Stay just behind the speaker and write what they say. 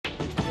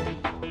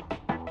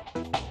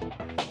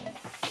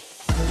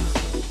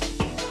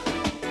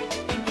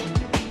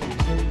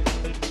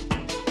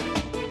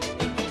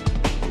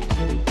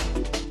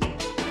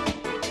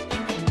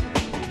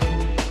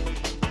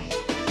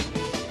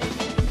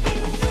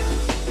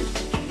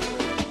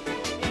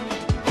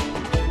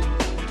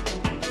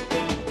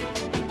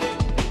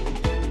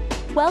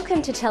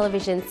Welcome to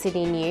Television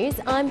Sydney News.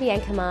 I'm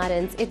Bianca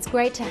Martins. It's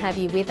great to have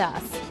you with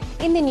us.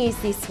 In the news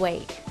this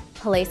week,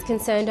 police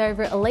concerned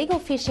over illegal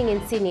fishing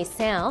in Sydney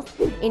South,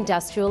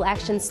 industrial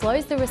action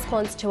slows the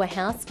response to a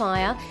house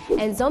fire,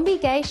 and zombie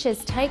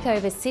geishas take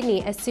over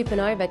Sydney as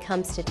supernova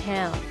comes to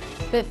town.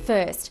 But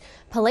first,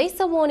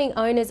 police are warning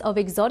owners of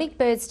exotic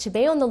birds to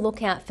be on the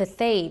lookout for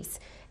thieves.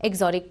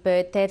 Exotic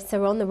bird thefts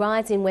are on the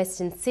rise in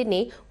Western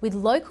Sydney, with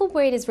local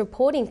breeders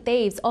reporting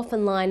thieves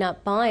often line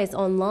up buyers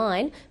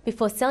online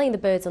before selling the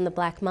birds on the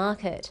black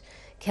market.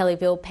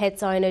 Kellyville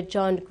Pets owner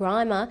John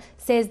Grimer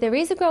says there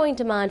is a growing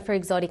demand for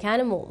exotic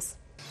animals.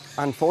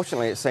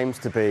 Unfortunately, it seems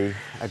to be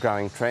a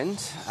growing trend.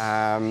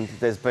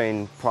 There's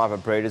been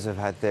private breeders who've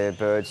had their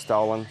birds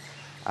stolen.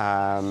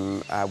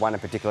 One in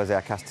particular,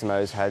 our customer,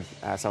 has had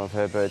some of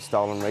her birds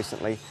stolen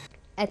recently.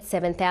 At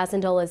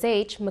 $7,000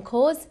 each,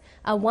 macaws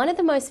are one of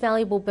the most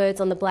valuable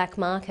birds on the black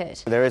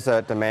market. There is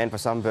a demand for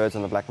some birds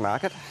on the black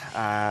market.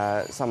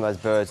 Some of those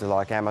birds are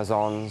like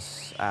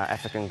Amazons,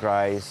 African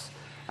greys,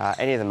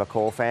 any of the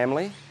macaw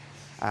family.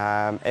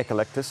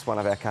 Eucalyptus, one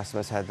of our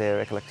customers had their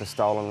eucalyptus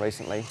stolen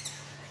recently.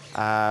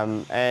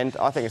 And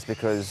I think it's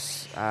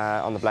because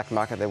on the black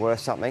market they're worth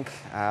something.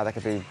 They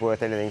could be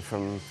worth anything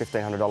from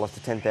 $1,500 to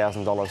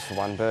 $10,000 for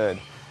one bird.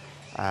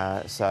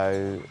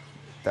 So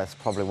that's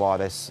probably why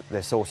they're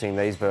sourcing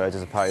these birds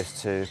as opposed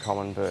to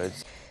common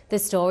birds. The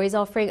store is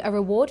offering a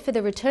reward for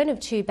the return of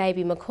 2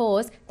 baby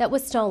macaws that were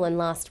stolen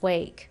last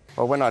week.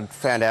 Well, when I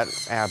found out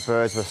our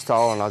birds were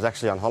stolen, I was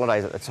actually on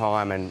holidays at the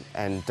time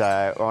and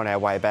on our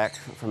way back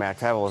from our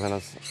travels, and I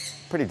was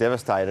pretty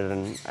devastated.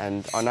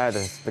 And I know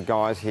the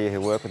guys here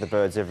who work with the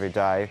birds every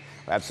day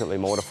were absolutely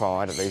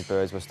mortified that these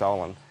birds were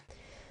stolen.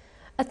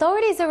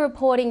 Authorities are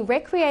reporting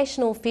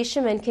recreational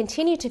fishermen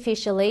continue to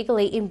fish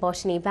illegally in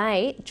Botany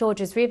Bay,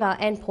 Georges River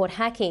and Port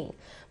Hacking.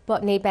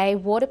 Botany Bay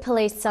Water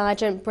Police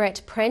Sergeant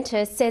Brett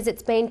Prentice says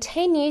it's been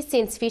 10 years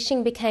since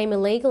fishing became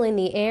illegal in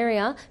the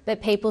area,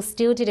 but people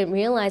still didn't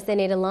realise they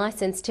need a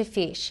licence to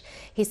fish.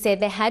 He said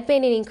there had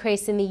been an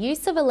increase in the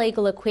use of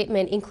illegal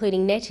equipment,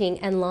 including netting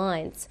and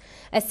lines.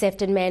 A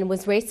Sefton man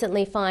was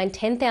recently fined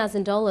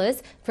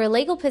 $10,000 for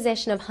illegal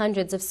possession of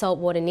hundreds of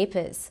saltwater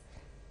nippers.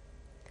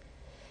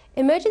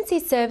 Emergency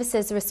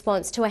services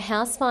response to a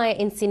house fire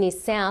in Sydney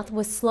South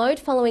was slowed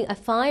following a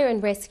Fire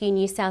and Rescue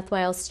New South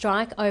Wales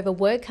strike over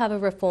work cover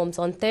reforms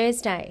on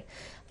Thursday.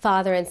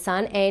 Father and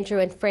son Andrew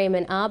and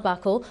Freeman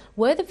Arbuckle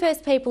were the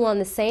first people on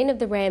the scene of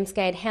the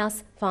Ramsgate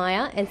house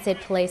fire and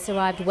said police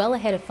arrived well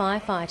ahead of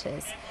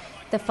firefighters.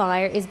 The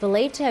fire is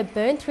believed to have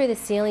burned through the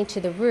ceiling to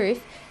the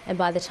roof, and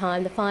by the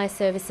time the fire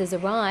services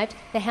arrived,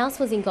 the house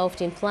was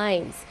engulfed in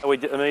flames. We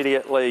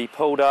immediately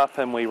pulled up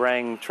and we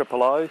rang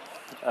 000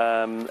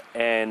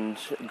 and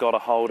got a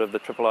hold of the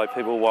 000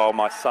 people, while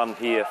my son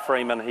here,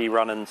 Freeman, he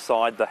ran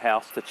inside the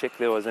house to check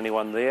there was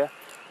anyone there,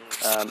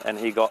 and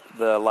he got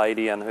the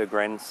lady and her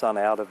grandson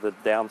out of the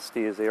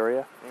downstairs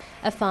area.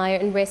 A Fire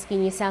and Rescue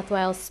New South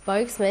Wales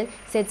spokesman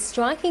said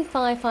striking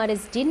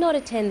firefighters did not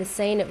attend the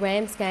scene at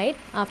Ramsgate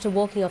after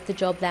walking off the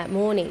job that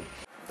morning.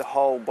 The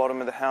whole bottom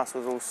of the house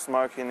was all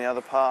smoky in the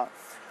other part.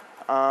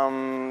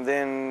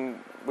 Then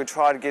we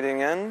tried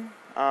getting in,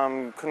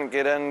 couldn't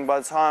get in. By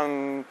the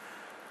time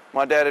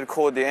my dad had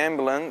called the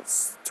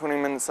ambulance, 20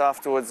 minutes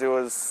afterwards there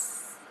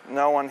was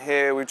no one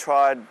here. We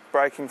tried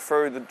breaking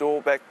through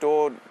the back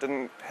door,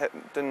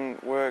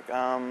 didn't work.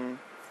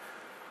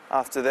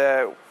 After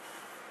that,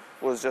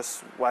 was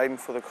just waiting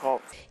for the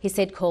cops. He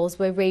said calls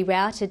were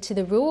rerouted to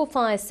the Rural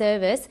Fire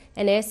Service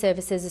and Air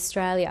Services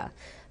Australia.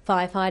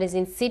 Firefighters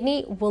in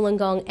Sydney,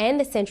 Wollongong and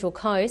the Central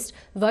Coast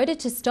voted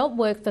to stop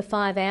work for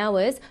 5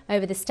 hours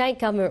over the state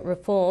government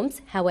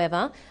reforms.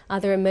 However,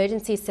 other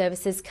emergency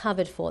services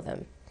covered for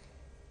them.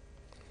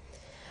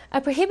 A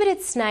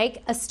prohibited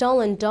snake, a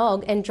stolen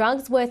dog and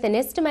drugs worth an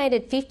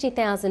estimated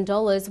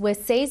 $50,000 were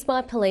seized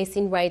by police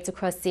in raids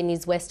across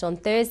Sydney's west on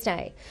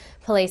Thursday.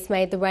 Police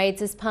made the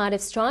raids as part of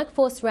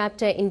Strikeforce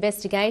Raptor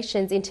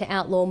investigations into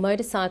outlaw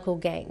motorcycle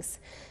gangs.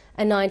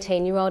 A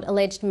 19-year-old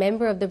alleged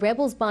member of the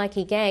Rebels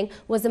bikie gang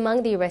was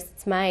among the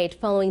arrests made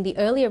following the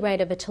earlier raid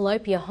of a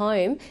Tilapia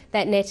home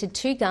that netted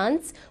 2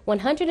 guns,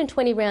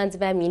 120 rounds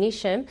of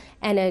ammunition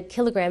and a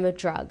kilogram of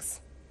drugs.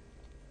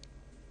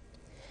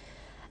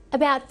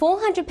 About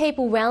 400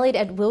 people rallied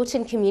at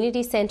Wilton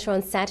Community Centre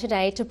on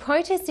Saturday to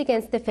protest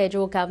against the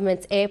federal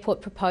government's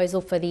airport proposal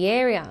for the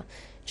area.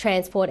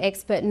 Transport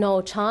expert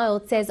Noel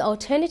Child says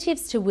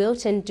alternatives to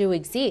Wilton do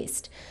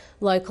exist.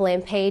 Local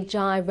MP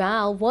Jai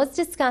Rao was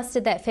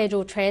disgusted that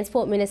Federal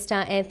Transport Minister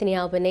Anthony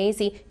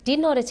Albanese did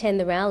not attend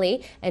the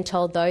rally and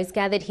told those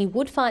gathered he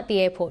would fight the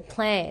airport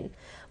plan.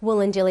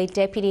 Wollondilly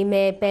Deputy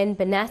Mayor Ben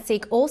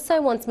Benasik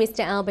also wants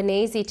Mr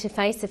Albanese to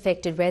face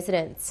affected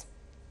residents.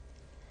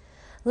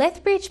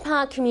 Lethbridge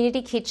Park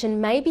Community Kitchen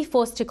may be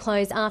forced to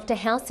close after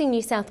Housing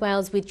New South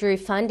Wales withdrew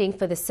funding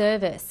for the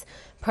service.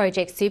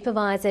 Project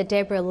Supervisor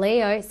Deborah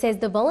Leo says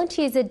the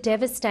volunteers are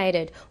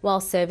devastated,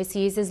 while service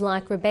users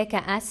like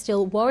Rebecca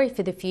Astill worry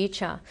for the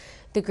future.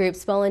 The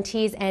group's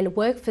volunteers and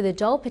Work for the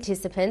Doll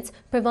participants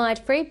provide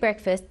free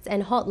breakfasts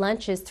and hot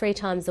lunches 3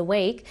 times a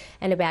week,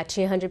 and about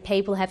 200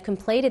 people have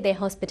completed their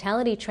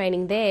hospitality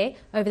training there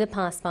over the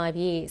past 5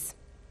 years.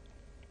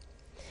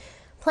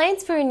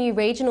 Plans for a new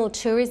regional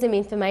tourism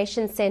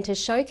information centre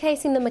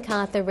showcasing the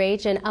Macarthur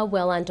region are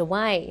well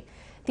underway.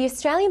 The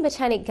Australian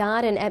Botanic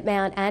Garden at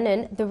Mount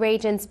Annan, the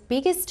region's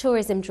biggest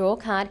tourism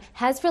drawcard,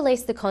 has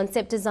released the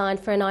concept design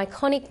for an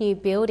iconic new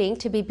building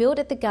to be built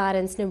at the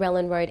garden's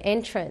Narellan Road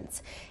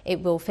entrance.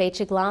 It will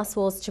feature glass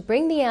walls to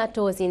bring the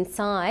outdoors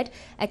inside,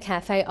 a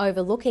cafe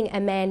overlooking a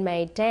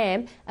man-made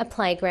dam, a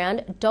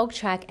playground, dog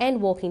track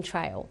and walking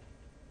trail.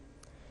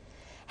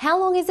 How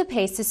long is a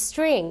piece of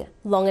string?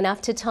 Long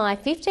enough to tie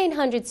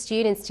 1,500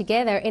 students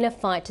together in a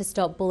fight to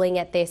stop bullying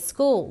at their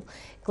school.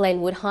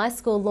 Glenwood High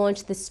School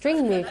launched the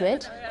String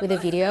movement with a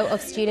video of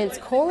students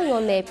calling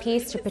on their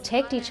peers to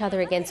protect each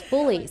other against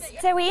bullies.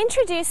 So we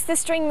introduced the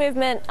String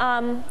movement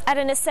at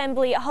an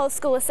assembly, a whole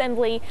school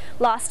assembly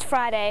last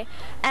Friday,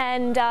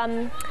 and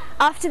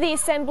after the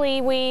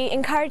assembly we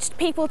encouraged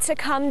people to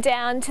come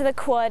down to the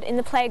quad in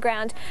the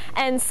playground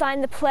and sign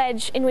the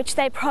pledge in which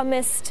they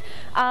promised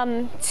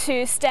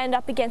to stand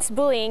up against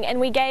bullying, and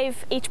we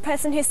gave each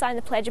person who signed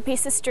the pledge a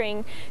piece of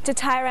string to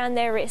tie around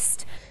their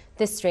wrist.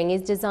 The string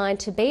is designed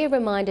to be a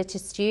reminder to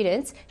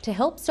students to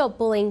help stop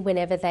bullying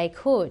whenever they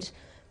could.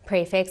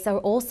 Prefects are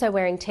also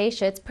wearing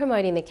t-shirts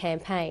promoting the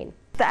campaign.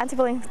 The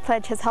anti-bullying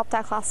pledge has helped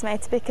our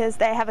classmates because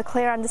they have a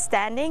clear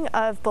understanding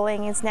of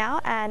bullying is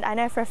now, and I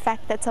know for a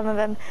fact that some of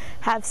them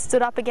have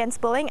stood up against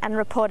bullying and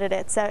reported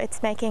it, so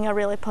it's making a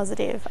really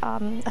positive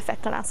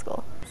effect on our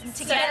school.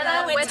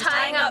 Together we're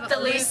tying up the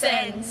loose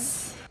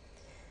ends.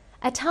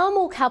 A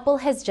Tamil couple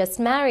has just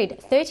married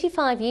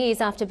 35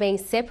 years after being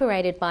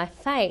separated by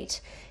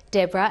fate.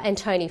 Deborah and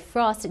Tony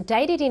Frost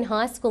dated in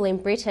high school in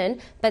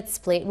Britain but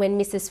split when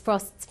Mrs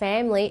Frost's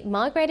family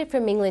migrated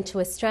from England to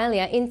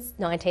Australia in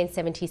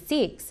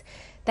 1976.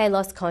 They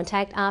lost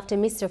contact after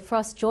Mr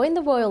Frost joined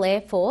the Royal Air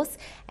Force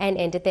and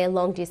ended their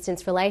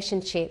long-distance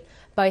relationship.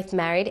 Both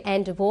married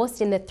and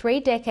divorced in the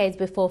 3 decades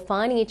before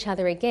finding each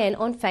other again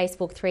on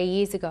Facebook 3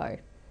 years ago.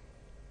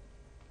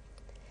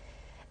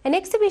 An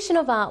exhibition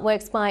of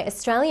artworks by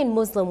Australian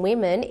Muslim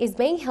women is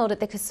being held at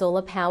the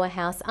Casula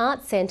Powerhouse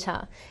Art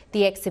Centre.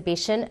 The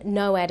exhibition,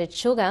 No Added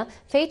Sugar,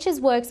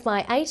 features works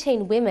by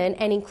 18 women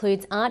and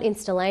includes art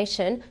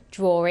installation,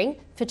 drawing,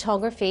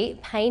 photography,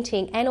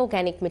 painting and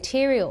organic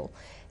material.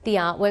 The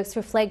artworks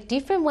reflect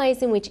different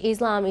ways in which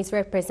Islam is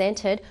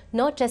represented,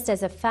 not just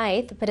as a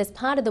faith, but as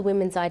part of the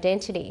women's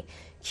identity.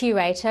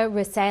 Curator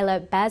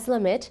Rusaila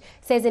Baslamit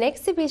says an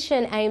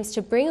exhibition aims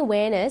to bring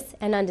awareness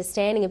and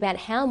understanding about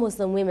how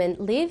Muslim women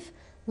live,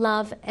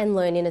 love and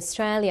learn in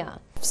Australia.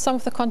 Some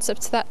of the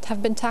concepts that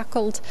have been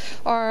tackled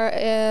are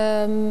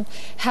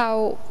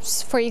how,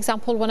 for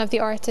example, one of the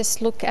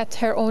artists look at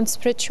her own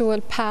spiritual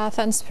path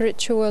and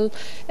spiritual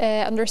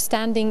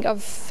understanding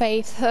of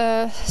faith.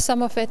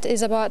 Some of it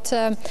is about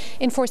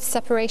enforced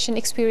separation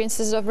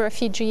experiences of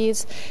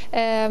refugees.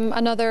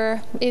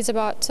 Another is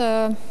about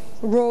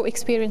raw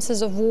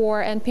experiences of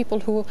war and people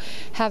who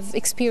have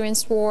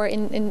experienced war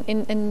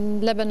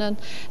in Lebanon.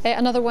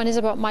 Another one is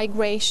about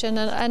migration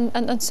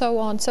and so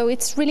on. So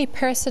it's really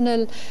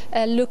personal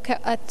look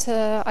at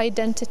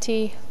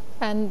identity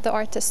and the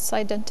artist's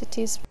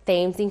identities.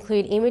 Themes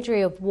include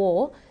imagery of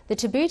war, the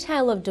taboo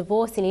tale of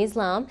divorce in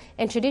Islam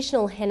and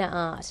traditional henna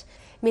art.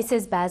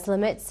 Mrs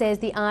Baslamit says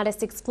the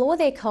artists explore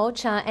their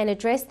culture and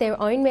address their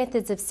own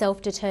methods of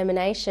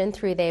self-determination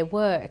through their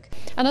work.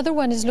 Another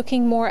one is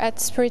looking more at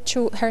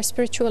her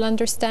spiritual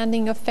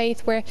understanding of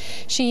faith, where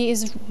she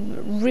is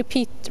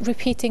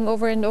repeating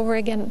over and over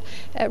again,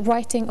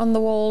 writing on the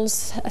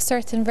walls a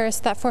certain verse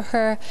that for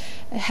her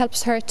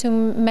helps her to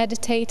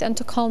meditate and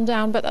to calm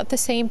down, but at the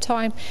same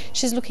time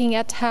she's looking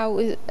at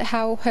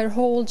how her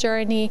whole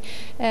journey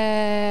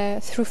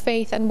through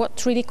faith and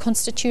what really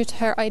constitutes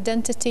her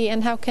identity,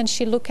 and how can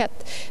she look at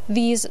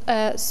these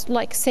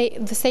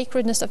the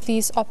sacredness of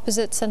these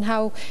opposites and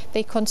how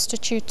they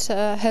constitute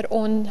her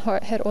own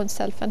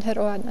self and her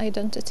own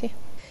identity.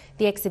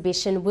 The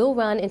exhibition will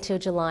run until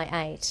July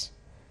 8.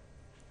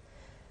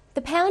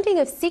 The pounding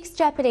of 6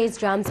 Japanese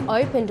drums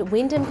opened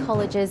Wyndham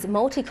College's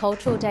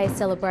Multicultural Day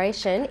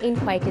celebration in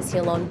Quakers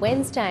Hill on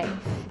Wednesday.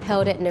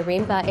 Held at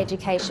Narimba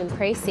Education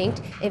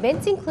Precinct,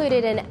 events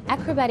included an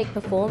acrobatic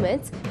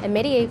performance, a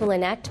medieval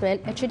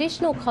enactment, a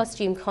traditional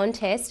costume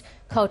contest,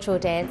 cultural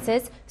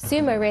dances,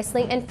 sumo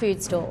wrestling and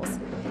food stalls.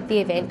 The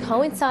event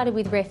coincided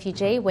with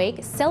Refugee Week,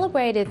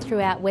 celebrated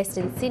throughout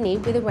Western Sydney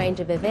with a range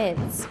of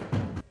events.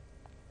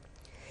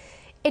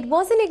 It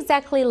wasn't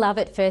exactly love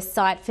at first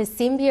sight for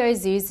Symbio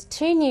Zoo's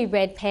 2 new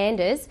red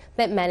pandas,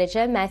 but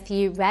manager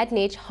Matthew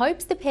Radnich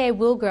hopes the pair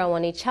will grow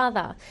on each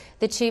other.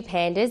 The 2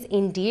 pandas,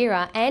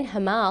 Indira and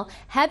Hamal,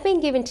 have been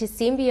given to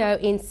Symbio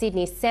in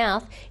Sydney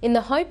South in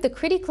the hope the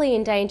critically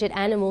endangered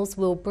animals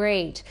will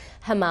breed.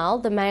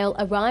 Hamal, the male,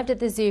 arrived at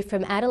the zoo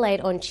from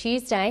Adelaide on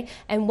Tuesday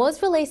and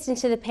was released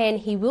into the pen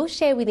he will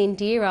share with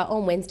Indira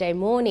on Wednesday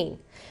morning.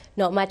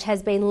 Not much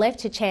has been left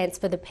to chance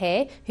for the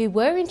pair, who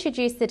were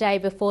introduced the day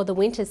before the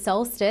winter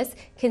solstice,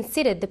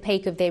 considered the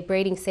peak of their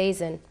breeding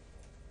season.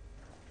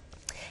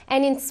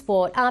 And in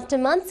sport, after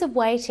months of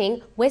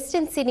waiting,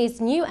 Western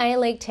Sydney's new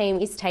A-League team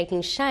is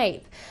taking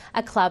shape.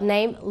 A club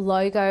name,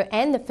 logo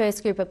and the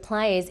first group of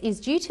players is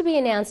due to be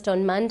announced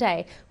on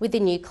Monday, with the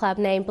new club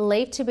name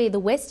believed to be the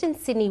Western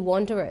Sydney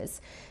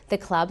Wanderers. The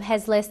club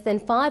has less than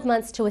 5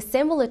 months to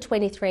assemble a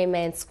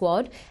 23-man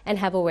squad and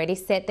have already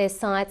set their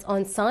sights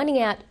on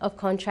signing out of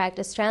contract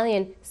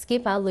Australian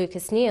skipper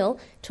Lucas Neal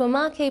to a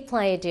marquee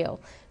player deal.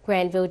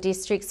 Granville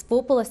District's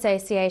Football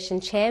Association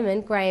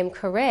Chairman Graham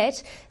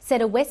Corrett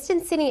said a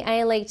Western Sydney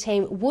A-League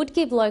team would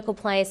give local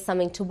players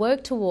something to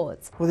work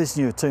towards. With this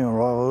new team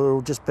arrival, it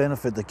will just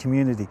benefit the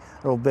community.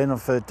 It will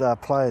benefit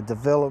player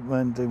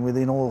development and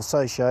within all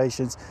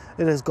associations.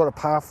 It has got a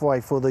pathway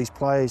for these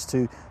players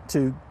to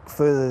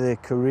further their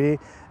career,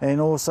 and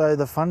also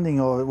the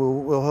funding of it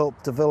will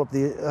help develop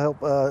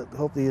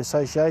help the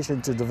association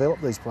to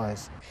develop these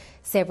players.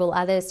 Several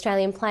other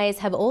Australian players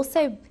have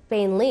also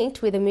been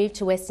linked with a move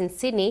to Western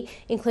Sydney,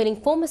 including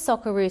former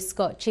Socceroos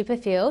Scott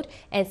Chipperfield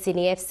and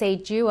Sydney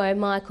FC duo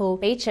Michael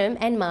Beecham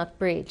and Mark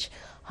Bridge.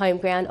 Home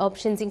ground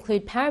options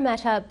include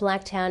Parramatta,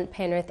 Blacktown,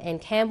 Penrith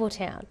and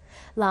Campbelltown.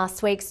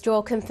 Last week's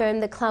draw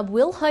confirmed the club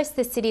will host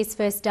the city's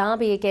first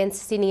derby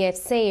against Sydney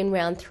FC in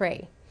round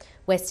 3.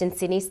 Western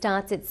Sydney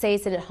starts its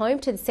season at home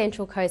to the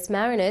Central Coast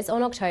Mariners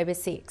on October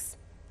 6.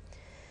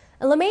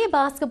 A Lamia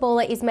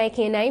basketballer is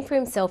making a name for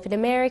himself in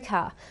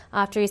America.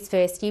 After his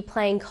first year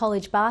playing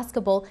college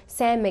basketball,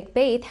 Sam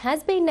McBeath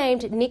has been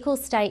named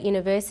Nicholls State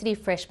University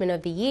Freshman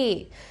of the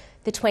Year.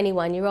 The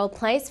 21-year-old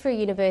plays for a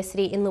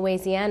university in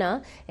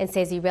Louisiana and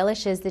says he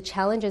relishes the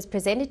challenges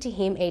presented to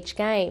him each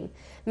game.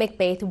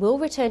 McBeath will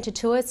return to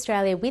tour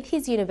Australia with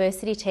his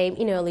university team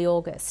in early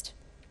August.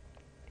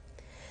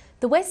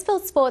 The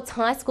Westfield Sports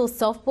High School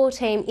softball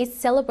team is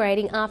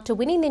celebrating after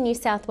winning the New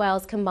South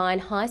Wales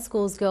Combined High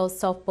Schools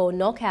Girls Softball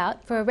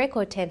Knockout for a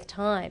record 10th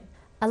time.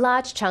 A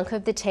large chunk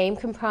of the team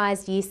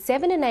comprised Year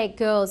 7 and 8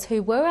 girls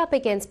who were up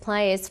against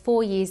players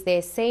 4 years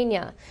their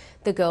senior.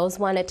 The girls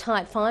won a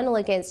tight final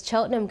against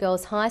Cheltenham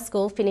Girls High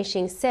School,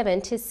 finishing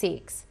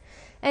 7-6.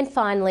 And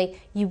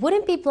finally, you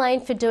wouldn't be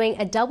blamed for doing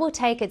a double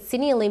take at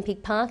Sydney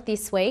Olympic Park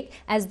this week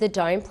as the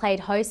Dome played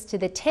host to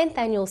the 10th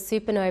annual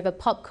Supernova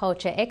Pop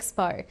Culture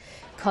Expo.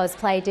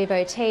 Cosplay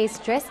devotees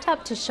dressed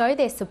up to show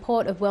their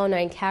support of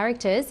well-known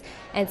characters,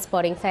 and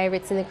spotting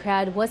favourites in the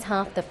crowd was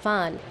half the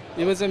fun.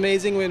 It was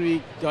amazing when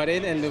we got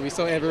in and we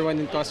saw everyone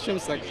in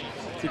costumes. Like,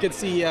 you could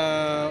see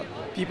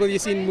people you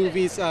see in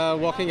movies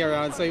walking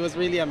around, so it was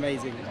really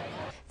amazing.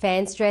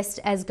 Fans dressed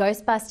as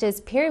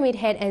Ghostbusters, Pyramid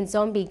Head and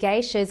zombie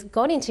geishas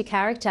got into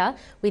character,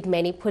 with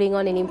many putting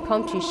on an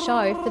impromptu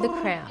show for the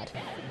crowd.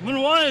 But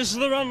why is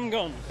the rum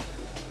gone?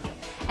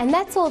 And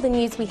that's all the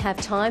news we have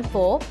time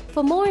for.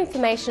 For more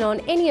information on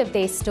any of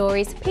these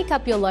stories, pick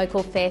up your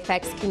local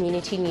Fairfax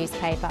community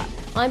newspaper.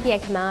 I'm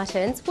Bianca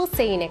Martins. We'll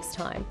see you next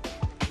time.